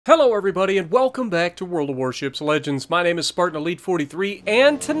Hello everybody and welcome back to World of Warships Legends. My name is Spartan Elite 43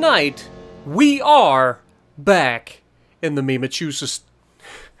 and tonight we are back in the Memechussetts.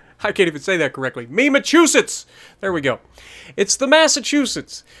 I can't even say that correctly. Memechussetts! There we go. It's the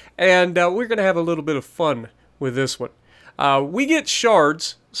Massachusetts and we're going to have a little bit of fun with this one. We get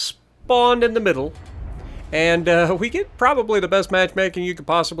shards spawned in the middle and we get probably the best matchmaking you could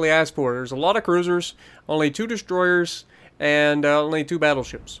possibly ask for. There's a lot of cruisers, only 2 destroyers, and only 2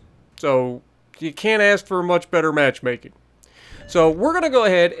 battleships. So you can't ask for much better matchmaking. So we're going to go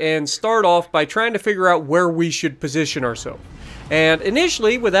ahead and start off by trying to figure out where we should position ourselves. And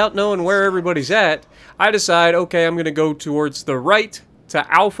initially, without knowing where everybody's at, I decide, okay, I'm going to go towards the right to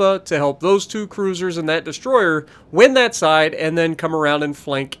Alpha to help those 2 cruisers and that destroyer win that side and then come around and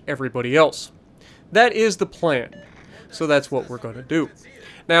flank everybody else. That is the plan. So that's what we're going to do.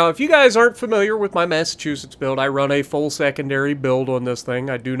 Now, if you guys aren't familiar with my Massachusetts build, I run a full secondary build on this thing.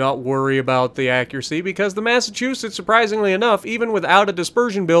 I do not worry about the accuracy because the Massachusetts, surprisingly enough, even without a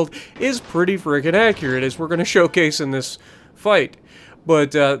dispersion build, is pretty freaking accurate, as we're going to showcase in this fight.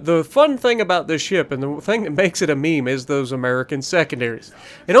 But the fun thing about this ship, and the thing that makes it a meme, is those American secondaries.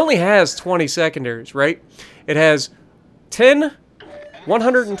 It only has 20 secondaries, right? It has 10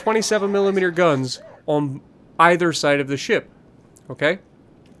 127mm guns on either side of the ship, okay?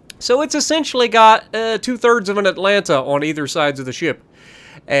 So it's essentially got 2/3 of an Atlanta on either sides of the ship.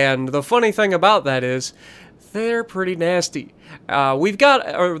 And the funny thing about that is, they're pretty nasty. We've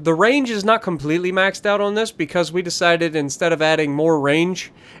got, the range is not completely maxed out on this because we decided instead of adding more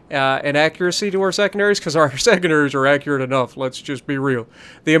range and accuracy to our secondaries, because our secondaries are accurate enough, let's just be real.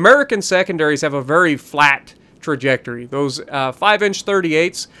 The American secondaries have a very flat trajectory. Those 5-inch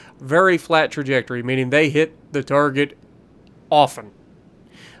 38s, very flat trajectory, meaning they hit the target often.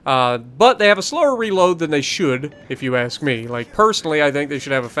 But they have a slower reload than they should, if you ask me. Like, personally, I think they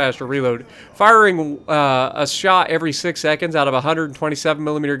should have a faster reload. Firing a shot every 6 seconds out of a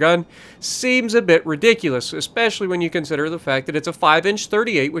 127mm gun seems a bit ridiculous, especially when you consider the fact that it's a 5-inch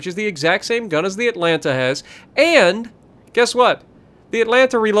 38, which is the exact same gun as the Atlanta has, and guess what? The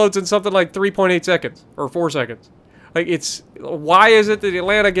Atlanta reloads in something like 3.8 seconds, or 4 seconds. Like, why is it that the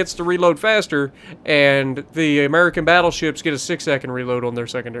Atlanta gets to reload faster and the American battleships get a 6-second reload on their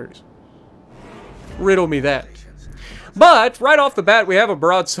secondaries? Riddle me that. But, right off the bat, we have a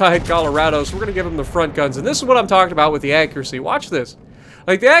broadside Colorado, so we're going to give them the front guns. And this is what I'm talking about with the accuracy. Watch this.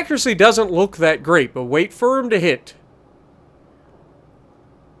 Like, the accuracy doesn't look that great, but wait for him to hit.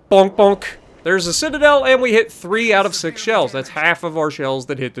 Bonk, bonk. There's a Citadel, and we hit 3 out of 6 shells. That's half of our shells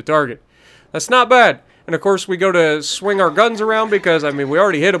that hit the target. That's not bad. And of course, we go to swing our guns around because, I mean, we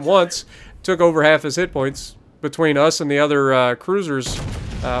already hit him once. Took over half his hit points between us and the other cruisers,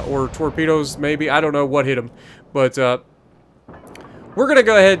 or torpedoes, maybe. I don't know what hit him. But we're going to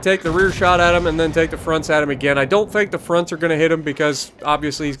go ahead and take the rear shot at him and then take the fronts at him again. I don't think the fronts are going to hit him because,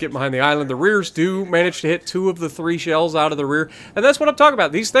 obviously, he's getting behind the island. The rears do manage to hit 2 of the 3 shells out of the rear. And that's what I'm talking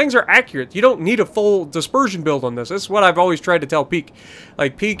about. These things are accurate. You don't need a full dispersion build on this. This is what I've always tried to tell Peak.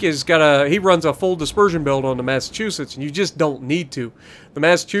 Like, Peak is he runs a full dispersion build on the Massachusetts, and you just don't need to. The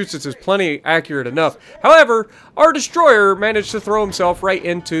Massachusetts is plenty accurate enough. However, our destroyer managed to throw himself right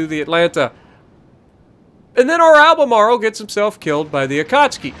into the Atlanta. And then our Albemarle gets himself killed by the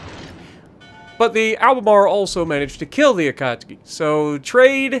Akatsuki. But the Albemarle also managed to kill the Akatsuki. So,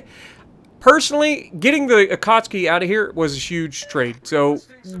 trade, personally, getting the Akatsuki out of here was a huge trade. So,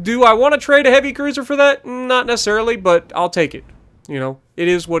 do I want to trade a heavy cruiser for that? Not necessarily, but I'll take it. You know, it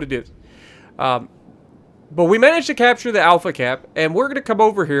is what it is. But we managed to capture the Alpha Cap, and we're going to come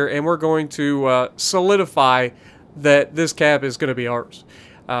over here, and we're going to solidify that this cap is going to be ours.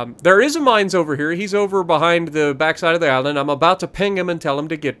 There is a mines over here. He's over behind the backside of the island. I'm about to ping him and tell him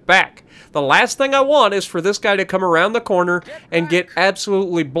to get back. The last thing I want is for this guy to come around the corner and get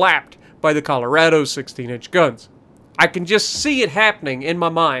absolutely blapped by the Colorado's 16-inch guns. I can just see it happening in my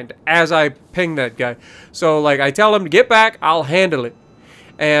mind as I ping that guy. So, like, I tell him to get back, I'll handle it.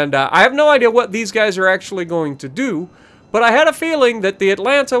 And I have no idea what these guys are actually going to do, but I had a feeling that the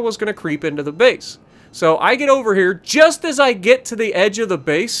Atlanta was going to creep into the base. So I get over here, just as I get to the edge of the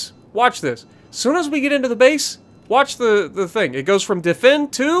base, watch this. As soon as we get into the base, watch the thing. It goes from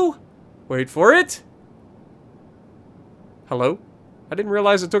defend to, wait for it. Hello? I didn't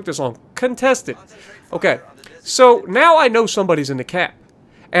realize it took this long. Contested. Okay, so now I know somebody's in the cap.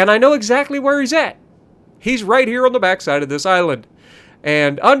 And I know exactly where he's at. He's right here on the backside of this island.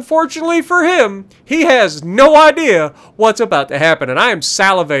 And unfortunately for him, he has no idea what's about to happen. And I am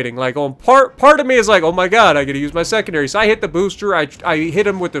salivating. Like, on part of me is like, oh my god, I gotta use my secondary. So I hit the booster, I hit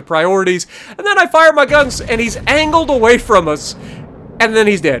him with the priorities, and then I fire my guns, and he's angled away from us. And then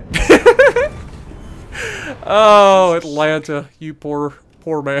he's dead. Oh, Atlanta, you poor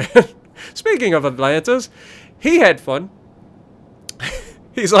man. Speaking of Atlantas, he had fun.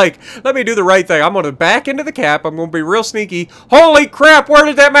 He's like, let me do the right thing. I'm going to back into the cap. I'm going to be real sneaky. Holy crap, where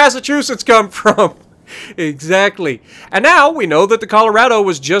did that Massachusetts come from? Exactly. And now we know that the Colorado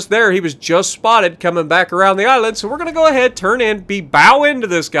was just there. He was just spotted coming back around the island. So we're going to go ahead, turn in, bow into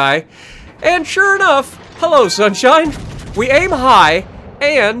this guy. And sure enough, hello, sunshine. We aim high,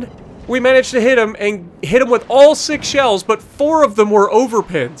 and we managed to hit him, and hit him with all 6 shells, but 4 of them were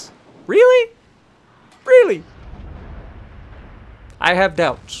overpins. Really? Really? I have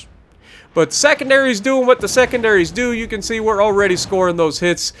doubts. But secondaries doing what the secondaries do. You can see we're already scoring those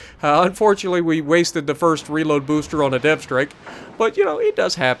hits. Unfortunately, we wasted the first reload booster on a dev strike. But, you know, it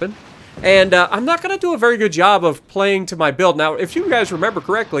does happen. And I'm not going to do a very good job of playing to my build. Now, if you guys remember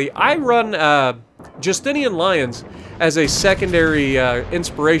correctly, I run Justinian Lions as a secondary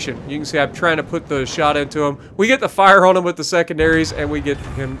inspiration. You can see I'm trying to put the shot into him. We get the fire on him with the secondaries, and we get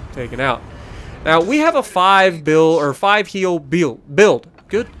him taken out. Now, we have a 5 heal build.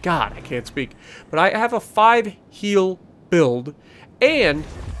 Good God, I can't speak. But I have a 5 heal build, and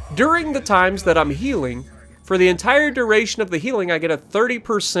during the times that I'm healing, for the entire duration of the healing, I get a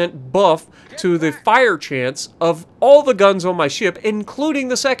 30% buff to the fire chance of all the guns on my ship, including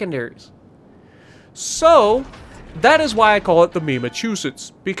the secondaries. So, that is why I call it the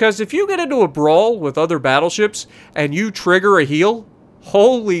Memechussetts. Because if you get into a brawl with other battleships, and you trigger a heal,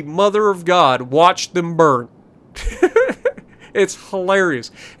 holy mother of God, watch them burn. It's hilarious.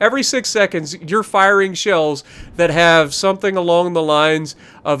 Every 6 seconds, you're firing shells that have something along the lines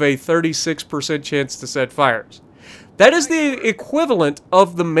of a 36% chance to set fires. That is the equivalent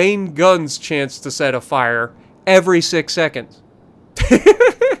of the main gun's chance to set a fire every 6 seconds.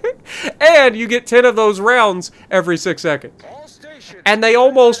 And you get 10 of those rounds every 6 seconds. And they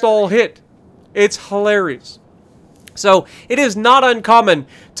almost all hit. It's hilarious. So, it is not uncommon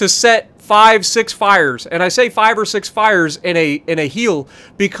to set 5, 6 fires, and I say 5 or 6 fires in a heal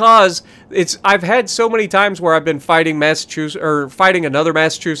because I've had so many times where I've been fighting Massachusetts, or fighting another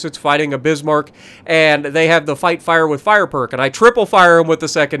Massachusetts, fighting a Bismarck, and they have the fight fire with fire perk, and I triple fire them with the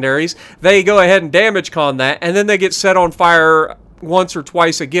secondaries. They go ahead and damage con that, and then they get set on fire once or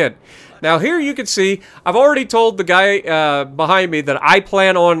twice again. Now here you can see, I've already told the guy behind me that I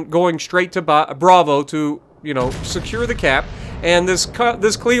plan on going straight to Bravo to, you know, secure the cap. And this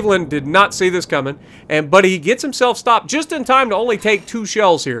Cleveland did not see this coming, but he gets himself stopped just in time to only take 2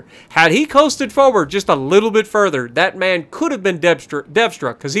 shells here. Had he coasted forward just a little bit further, that man could have been dev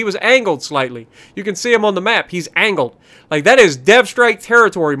struck because he was angled slightly. You can see him on the map. He's angled. Like, that is dev strike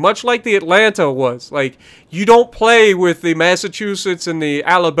territory, much like the Atlanta was. Like, you don't play with the Massachusetts and the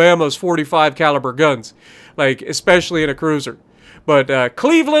Alabama's 45 caliber guns, like, especially in a cruiser. But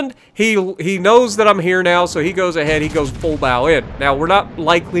Cleveland, he knows that I'm here now, so he goes ahead, he goes full bow in. Now, we're not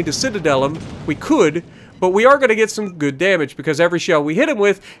likely to Citadel him. We could, but we are going to get some good damage because every shell we hit him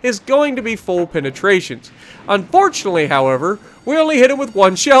with is going to be full penetrations. Unfortunately, however, we only hit him with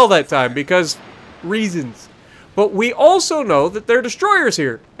 1 shell that time because reasons. But we also know that there are destroyers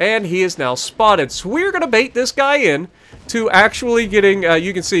here, and he is now spotted. So we're going to bait this guy in to actually getting,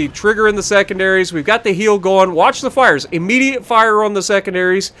 you can see, trigger in the secondaries. We've got the heal going. Watch the fires. Immediate fire on the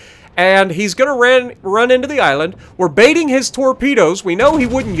secondaries. And he's going to run into the island. We're baiting his torpedoes. We know he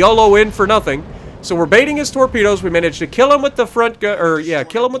wouldn't YOLO in for nothing. So we're baiting his torpedoes. We managed to kill him with the front gun,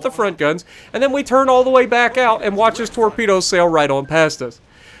 kill him with the front guns. And then we turn all the way back out and watch his torpedoes sail right on past us.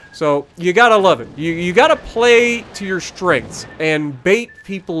 So, you gotta love it. You gotta play to your strengths and bait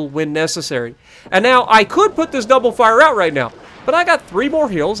people when necessary. And now, I could put this double fire out right now, but I got 3 more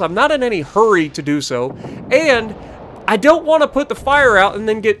heals. I'm not in any hurry to do so, and I don't want to put the fire out and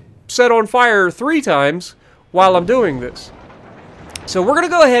then get set on fire 3 times while I'm doing this. So we're going to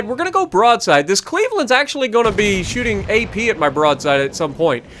go ahead, we're going to go broadside. This Cleveland's actually going to be shooting AP at my broadside at some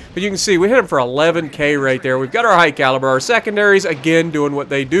point. But you can see, we hit him for 11K right there. We've got our high caliber, our secondaries, again, doing what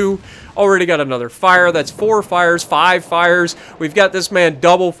they do. Already got another fire. That's 4 fires, 5 fires. We've got this man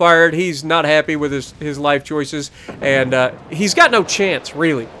double fired. He's not happy with his life choices. And he's got no chance,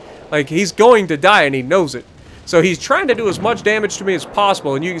 really. Like, he's going to die, and he knows it. So he's trying to do as much damage to me as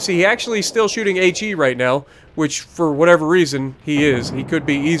possible. And you can see, he actually is still shooting HE right now, which, for whatever reason, he is. He could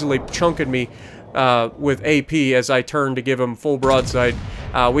be easily chunking me with AP as I turn to give him full broadside.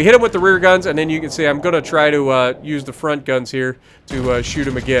 We hit him with the rear guns, and then you can see I'm going to try to use the front guns here to shoot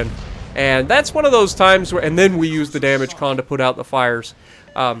him again. And that's one of those times where, and then we use the damage con to put out the fires.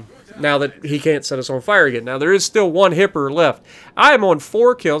 now that he can't set us on fire again. Now, there is still one hipper left. I am on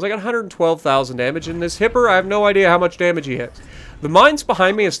 4 kills. I got 112,000 damage, and this hipper, I have no idea how much damage he has. The mines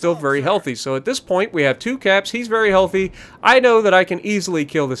behind me is still very healthy, so at this point, we have 2 caps. He's very healthy. I know that I can easily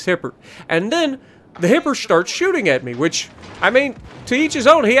kill this hipper. And then the hipper starts shooting at me, which, I mean, to each his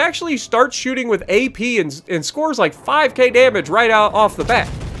own. He actually starts shooting with AP and scores like 5k damage right out off the bat.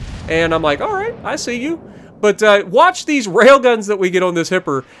 And I'm like, all right, I see you. But watch these railguns that we get on this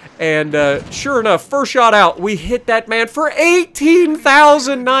hipper, and sure enough, first shot out, we hit that man for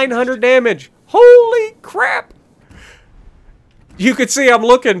 18,900 damage. Holy crap! You could see I'm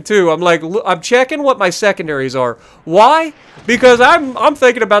looking too. I'm like, I'm checking what my secondaries are. Why? Because I'm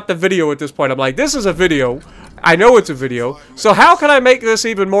thinking about the video at this point. I'm like, this is a video. I know it's a video. So how can I make this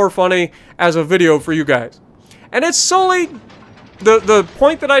even more funny as a video for you guys? And it's solely the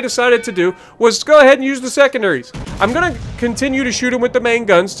point that I decided to do was to go ahead and use the secondaries. I'm going to continue to shoot him with the main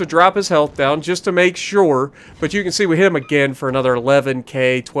guns to drop his health down just to make sure. But you can see we hit him again for another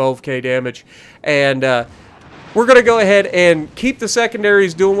 11k, 12k damage. And we're going to go ahead and keep the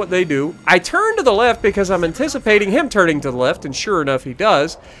secondaries doing what they do. I turn to the left because I'm anticipating him turning to the left, and sure enough, he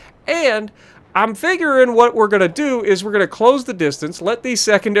does. And I'm figuring what we're going to do is we're going to close the distance, let these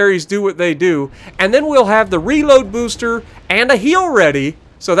secondaries do what they do, and then we'll have the reload booster and a heal ready.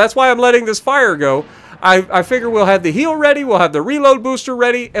 So that's why I'm letting this fire go. I figure we'll have the heal ready, we'll have the reload booster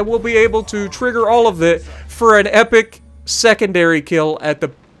ready, and we'll be able to trigger all of it for an epic secondary kill at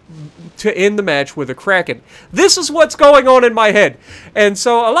the to end the match with a Kraken. This is what's going on in my head. And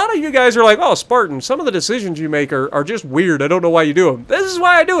so a lot of you guys are like, oh, Spartan, some of the decisions you make are just weird. I don't know why you do them. This is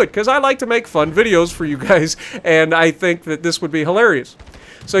why I do it, because I like to make fun videos for you guys, and I think that this would be hilarious.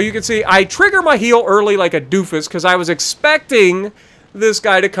 So you can see I trigger my heal early like a doofus because I was expecting this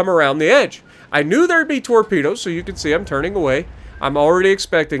guy to come around the edge. I knew there'd be torpedoes, so you can see I'm turning away. I'm already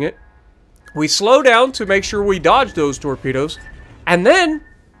expecting it. We slow down to make sure we dodge those torpedoes, and then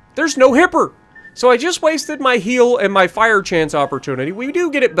there's no hipper. So I just wasted my heal and my fire chance opportunity. We do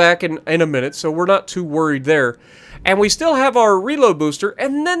get it back in a minute, so we're not too worried there. And we still have our reload booster,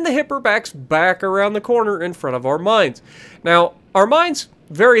 and then the hipper backs back around the corner in front of our mines. Now, our mines,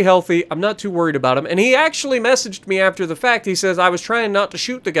 very healthy. I'm not too worried about him. And he actually messaged me after the fact. He says, I was trying not to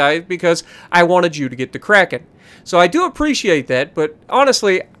shoot the guy because I wanted you to get the Kraken. So I do appreciate that, but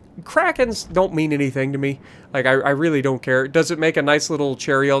honestly, Krakens don't mean anything to me. Like, I really don't care. Does it make a nice little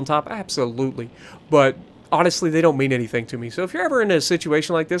cherry on top? Absolutely. But honestly, they don't mean anything to me. So if you're ever in a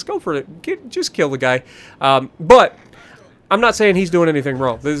situation like this, go for it. Just kill the guy. But I'm not saying he's doing anything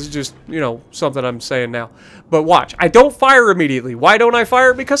wrong. This is just, you know, something I'm saying now. But watch. I don't fire immediately. Why don't I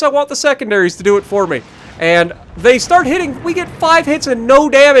fire? Because I want the secondaries to do it for me. And they start hitting. We get 5 hits and no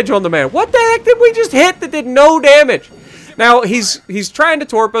damage on the man. What the heck did we just hit that did no damage? Now, he's trying to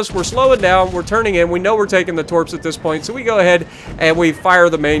torp us. We're slowing down. We're turning in. We know we're taking the torps at this point. So we go ahead and we fire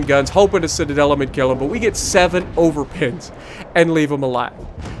the main guns, hoping to Citadel him and kill him. But we get 7 overpins and leave him alive.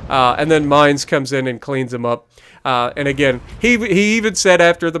 And then Mines comes in and cleans him up. And again, he even said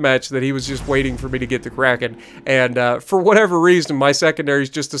after the match that he was just waiting for me to get the Kraken. And for whatever reason, my secondaries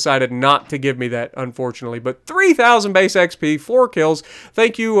just decided not to give me that, unfortunately. But 3,000 base XP, 4 kills.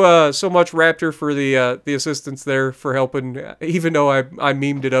 Thank you so much, Raptor, for the assistance there, for helping, even though I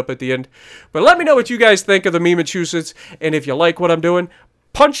memed it up at the end. But let me know what you guys think of the Memechussetts. And if you like what I'm doing,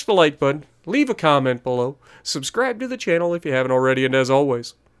 punch the like button, leave a comment below, subscribe to the channel if you haven't already, and as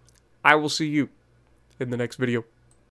always, I will see you in the next video.